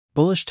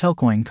Bullish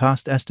Telcoin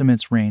cost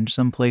estimates range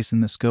someplace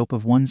in the scope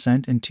of 1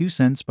 cent and 2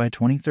 cents by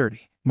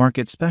 2030.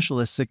 Market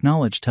specialists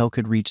acknowledge Tel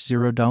could reach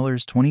 $0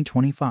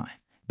 2025.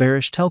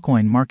 Bearish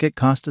Telcoin market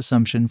cost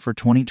assumption for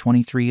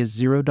 2023 is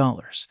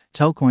 $0.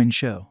 Telcoin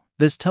show.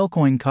 This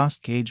Telcoin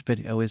cost gauge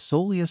video is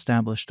solely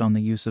established on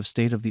the use of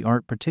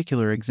state-of-the-art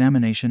particular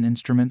examination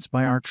instruments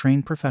by our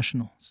trained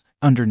professionals.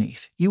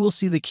 Underneath, you will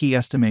see the key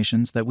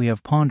estimations that we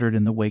have pondered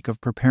in the wake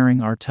of preparing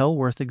our Tel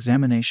worth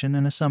examination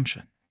and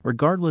assumption.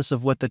 Regardless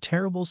of what the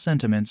terrible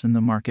sentiments in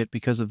the market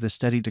because of the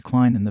steady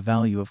decline in the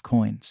value of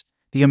coins,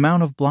 the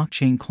amount of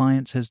blockchain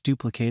clients has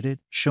duplicated,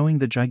 showing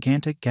the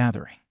gigantic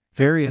gathering.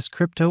 Various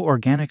crypto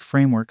organic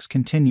frameworks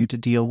continue to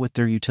deal with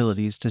their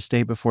utilities to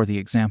stay before the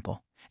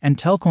example, and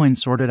Telcoin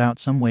sorted out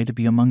some way to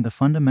be among the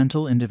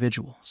fundamental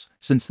individuals.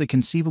 Since the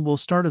conceivable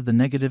start of the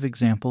negative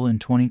example in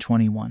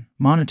 2021,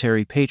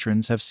 monetary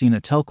patrons have seen a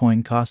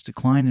Telcoin cost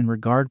decline in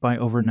regard by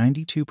over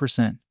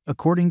 92%,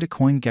 according to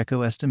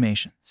CoinGecko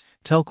estimations.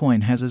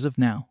 Telcoin has as of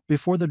now,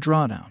 before the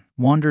drawdown,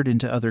 wandered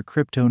into other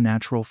crypto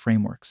natural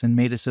frameworks and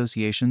made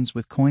associations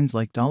with coins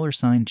like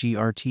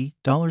 $GRT,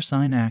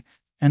 $AC,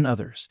 and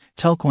others.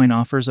 Telcoin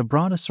offers a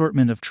broad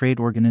assortment of trade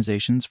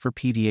organizations for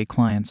PDA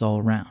clients all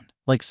around,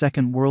 like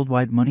Second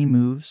Worldwide Money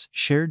Moves,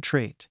 Shared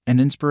Trade,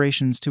 and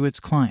inspirations to its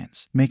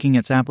clients, making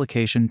its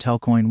application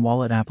Telcoin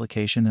wallet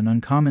application an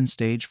uncommon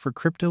stage for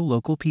crypto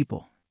local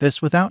people. This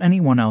without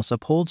anyone else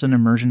upholds an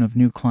immersion of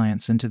new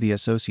clients into the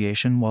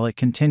association while it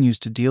continues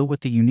to deal with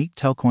the unique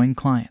Telcoin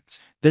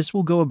clients. This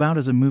will go about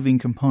as a moving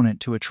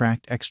component to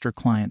attract extra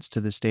clients to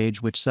the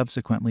stage, which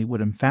subsequently would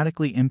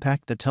emphatically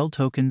impact the Tel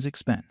token's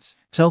expense.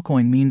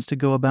 Telcoin means to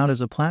go about as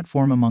a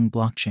platform among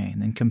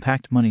blockchain and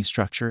compact money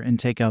structure and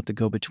take out the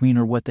go-between,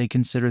 or what they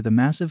consider the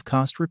massive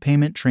cost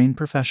repayment trained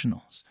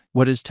professionals.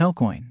 What is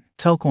Telcoin?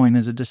 Telcoin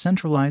is a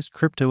decentralized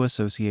crypto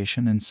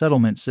association and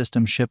settlement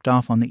system shipped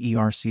off on the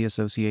ERC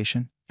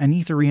Association, an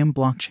Ethereum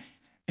blockchain.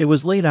 It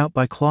was laid out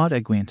by Claude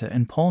Eguinta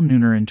and Paul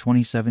Nooner in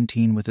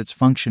 2017 with its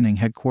functioning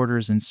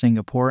headquarters in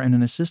Singapore and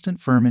an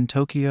assistant firm in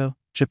Tokyo,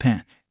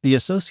 Japan. The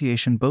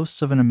association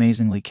boasts of an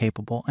amazingly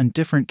capable and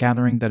different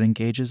gathering that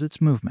engages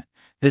its movement.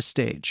 This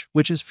stage,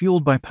 which is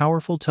fueled by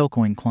powerful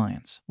Telcoin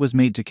clients, was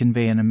made to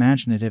convey an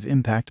imaginative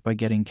impact by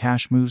getting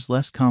cash moves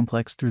less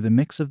complex through the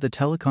mix of the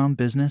telecom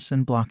business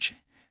and blockchain.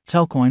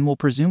 Telcoin will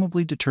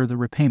presumably deter the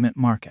repayment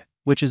market,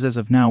 which is as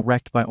of now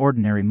wrecked by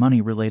ordinary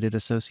money-related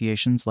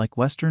associations like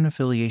Western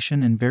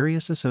Affiliation and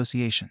various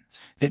associations.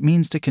 It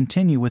means to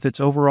continue with its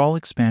overall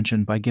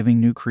expansion by giving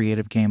new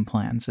creative game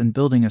plans and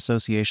building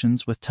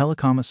associations with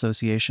telecom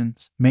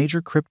associations,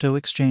 major crypto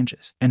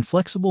exchanges, and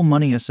flexible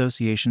money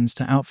associations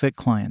to outfit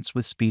clients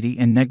with speedy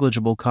and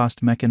negligible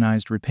cost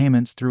mechanized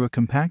repayments through a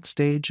compact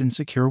stage and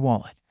secure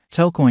wallet.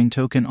 Telcoin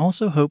token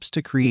also hopes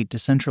to create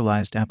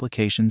decentralized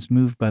applications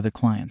moved by the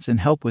clients and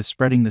help with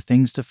spreading the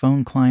things to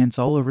phone clients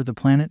all over the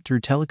planet through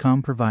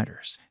telecom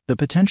providers. The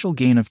potential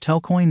gain of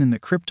Telcoin in the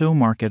crypto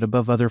market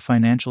above other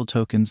financial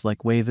tokens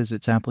like Wave is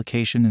its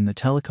application in the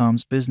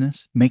telecoms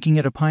business, making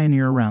it a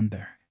pioneer around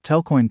there.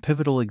 Telcoin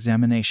pivotal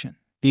examination.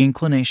 The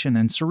inclination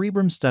and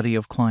cerebrum study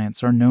of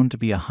clients are known to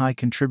be a high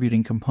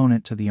contributing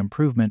component to the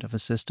improvement of a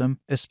system,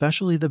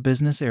 especially the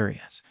business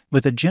areas.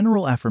 With a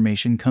general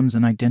affirmation comes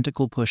an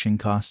identical pushing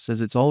costs,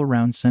 as it's all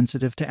around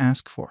sensitive to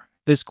ask for.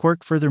 This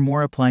quirk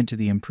furthermore applied to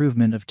the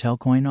improvement of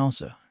Telcoin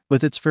also.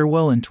 With its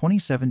farewell in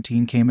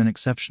 2017 came an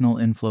exceptional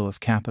inflow of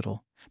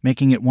capital,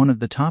 making it one of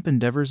the top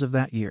endeavors of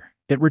that year.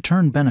 It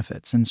returned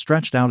benefits and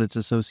stretched out its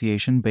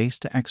association base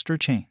to extra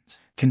chains.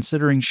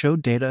 Considering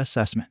showed data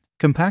assessment,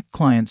 compact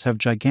clients have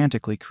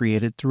gigantically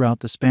created throughout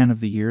the span of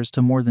the years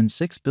to more than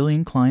 6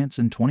 billion clients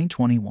in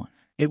 2021.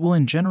 It will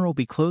in general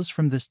be closed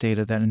from this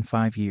data that in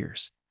 5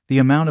 years, the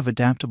amount of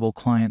adaptable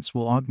clients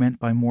will augment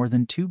by more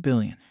than 2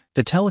 billion.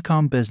 The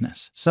telecom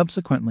business,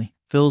 subsequently,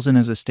 fills in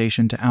as a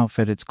station to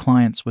outfit its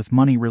clients with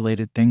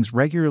money-related things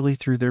regularly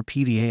through their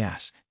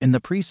PDAs. In the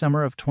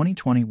pre-summer of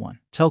 2021,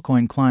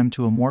 Telcoin climbed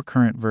to a more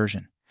current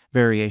version,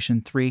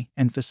 Variation 3,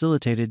 and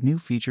facilitated new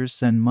features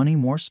Send Money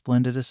More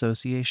Splendid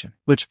Association,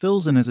 which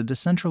fills in as a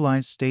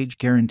decentralized stage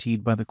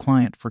guaranteed by the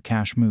client for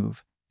cash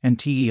move, and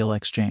TEL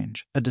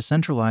Exchange, a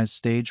decentralized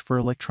stage for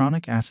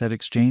electronic asset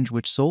exchange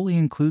which solely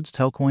includes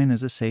Telcoin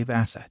as a save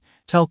asset.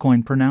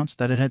 Telcoin pronounced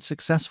that it had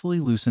successfully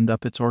loosened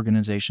up its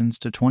organizations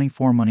to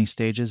 24 money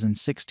stages in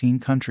 16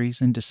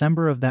 countries in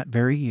December of that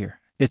very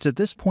year. It's at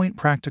this point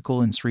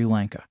practical in Sri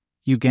Lanka,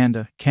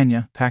 Uganda,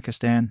 Kenya,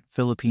 Pakistan,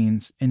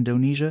 Philippines,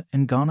 Indonesia,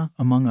 and Ghana,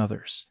 among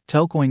others.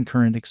 Telcoin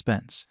current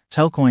expense.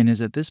 Telcoin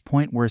is at this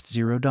point worth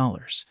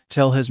 $0.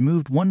 Tel has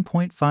moved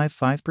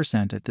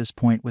 1.55% at this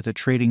point with a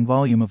trading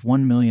volume of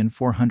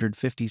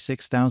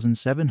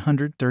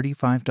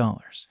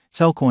 $1,456,735.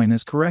 Telcoin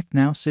is correct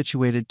now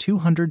situated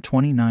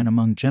 229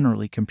 among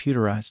generally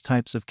computerized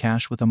types of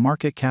cash with a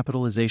market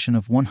capitalization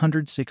of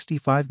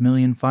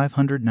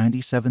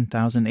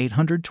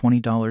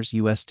 $165,597,820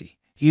 USD.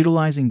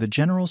 Utilizing the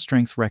general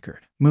strength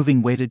record,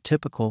 moving weighted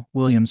typical,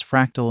 Williams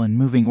fractal and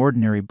moving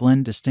ordinary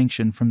blend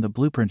distinction from the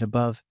blueprint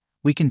above,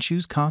 we can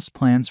choose cost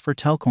plans for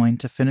Telcoin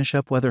to finish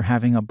up whether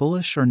having a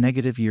bullish or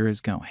negative year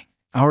is going.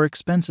 Our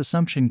expense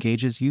assumption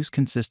gauges use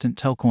consistent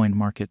Telcoin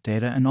market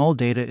data, and all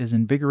data is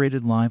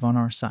invigorated live on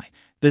our site.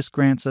 This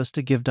grants us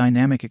to give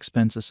dynamic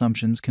expense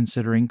assumptions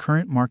considering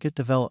current market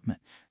development.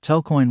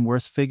 Telcoin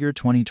worth figure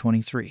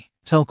 2023.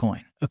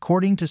 Telcoin,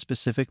 according to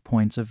specific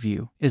points of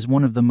view, is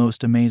one of the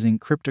most amazing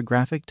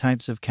cryptographic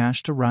types of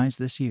cash to rise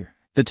this year.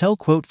 The Tel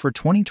quote for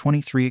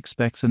 2023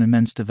 expects an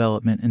immense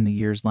development in the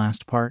year's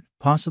last part,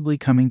 possibly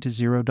coming to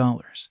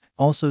 $0.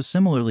 Also,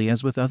 similarly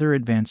as with other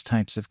advanced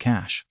types of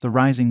cash, the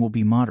rising will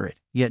be moderate,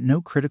 yet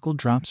no critical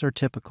drops are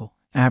typical.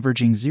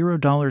 Averaging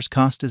 $0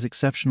 cost is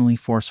exceptionally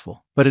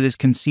forceful, but it is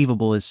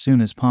conceivable as soon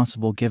as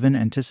possible given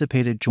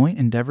anticipated joint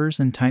endeavors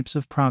and types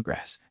of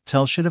progress.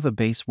 Tel should have a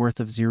base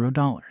worth of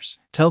 $0.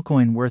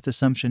 Telcoin worth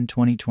assumption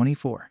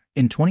 2024.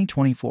 In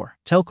 2024,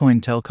 Telcoin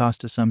Tel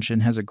cost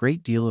assumption has a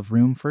great deal of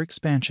room for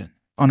expansion.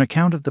 On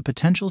account of the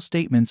potential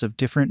statements of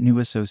different new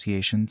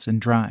associations and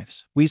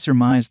drives, we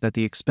surmise that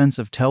the expense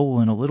of Tel will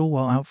in a little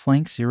while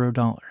outflank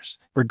 $0.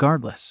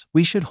 Regardless,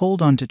 we should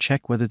hold on to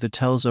check whether the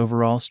Tel's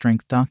overall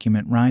strength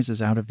document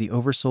rises out of the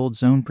oversold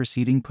zone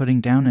preceding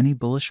putting down any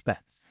bullish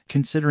bet.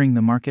 Considering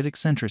the market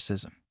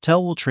eccentricism,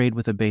 Tel will trade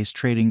with a base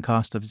trading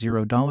cost of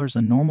 $0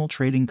 and normal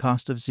trading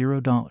cost of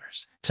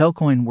 $0.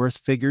 Telcoin worth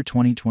figure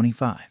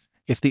 2025.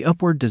 If the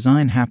upward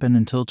design happened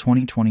until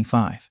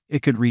 2025,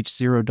 it could reach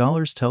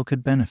 $0. Tel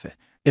could benefit.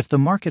 If the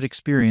market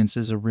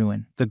experiences a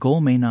ruin, the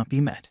goal may not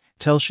be met.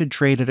 Tel should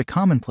trade at a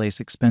commonplace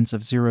expense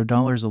of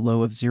 $0, a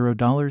low of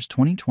 $0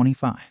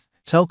 2025.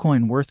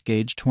 Telcoin worth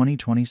gauge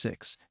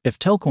 2026. If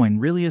Telcoin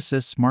really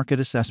assists market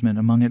assessment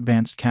among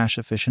advanced cash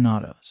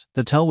aficionados,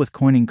 the Tel with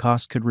coining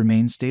cost could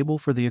remain stable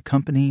for the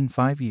accompanying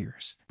 5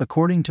 years.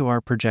 According to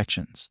our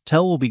projections,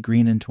 Tel will be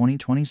green in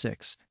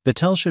 2026. The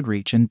Tel should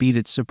reach and beat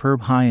its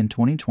superb high in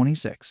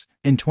 2026.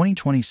 In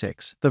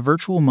 2026, the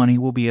virtual money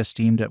will be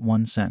esteemed at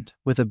 1 cent,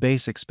 with a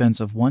base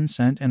expense of 1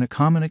 cent and a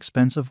common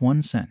expense of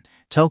 1 cent.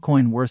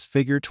 Telcoin worth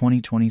figure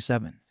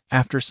 2027.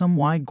 After some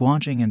wide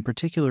gauging and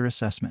particular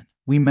assessment,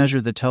 we measure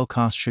the Tel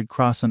cost should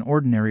cross an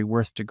ordinary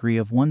worth degree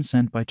of 1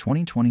 cent by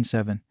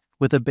 2027,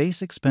 with a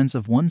base expense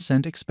of 1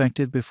 cent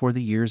expected before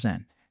the year's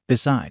end.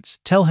 Besides,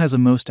 Tel has a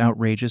most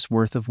outrageous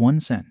worth of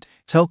 1 cent.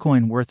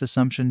 Telcoin worth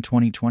assumption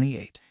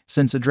 2028.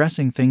 Since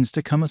addressing things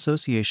to come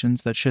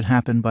associations that should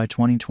happen by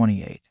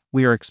 2028,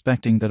 we are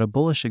expecting that a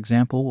bullish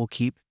example will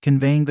keep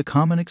conveying the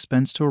common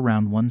expense to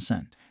around 1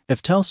 cent.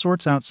 If Tel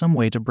sorts out some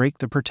way to break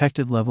the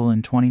protected level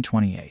in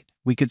 2028,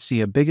 we could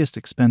see a biggest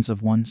expense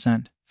of 1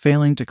 cent.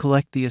 Failing to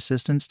collect the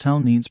assistance Tel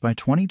needs by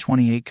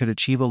 2028 could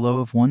achieve a low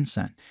of 1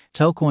 cent.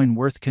 Telcoin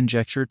worth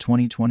conjecture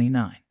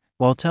 2029.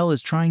 While Tel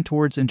is trying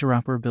towards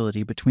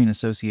interoperability between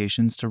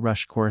associations to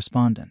rush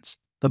correspondence,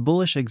 the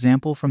bullish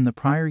example from the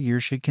prior year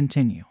should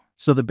continue.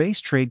 So the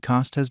base trade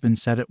cost has been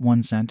set at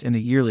 1 cent and a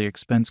yearly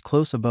expense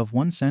close above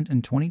 1 cent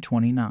in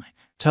 2029.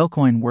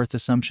 Telcoin worth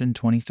assumption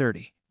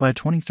 2030. By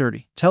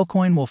 2030,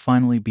 Telcoin will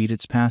finally beat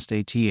its past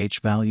ATH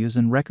values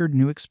and record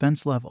new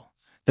expense level.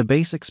 The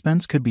base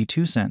expense could be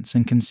 2 cents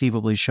and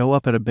conceivably show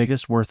up at a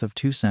biggest worth of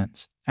 2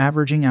 cents,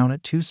 averaging out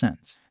at 2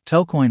 cents.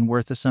 Telcoin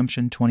worth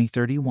assumption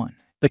 2031.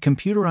 The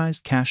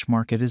computerized cash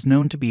market is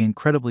known to be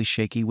incredibly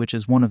shaky, which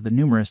is one of the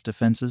numerous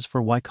defenses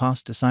for why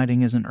cost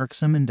deciding is an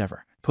irksome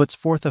endeavor. Puts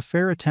forth a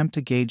fair attempt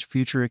to gauge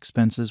future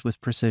expenses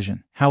with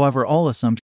precision. However, all assumptions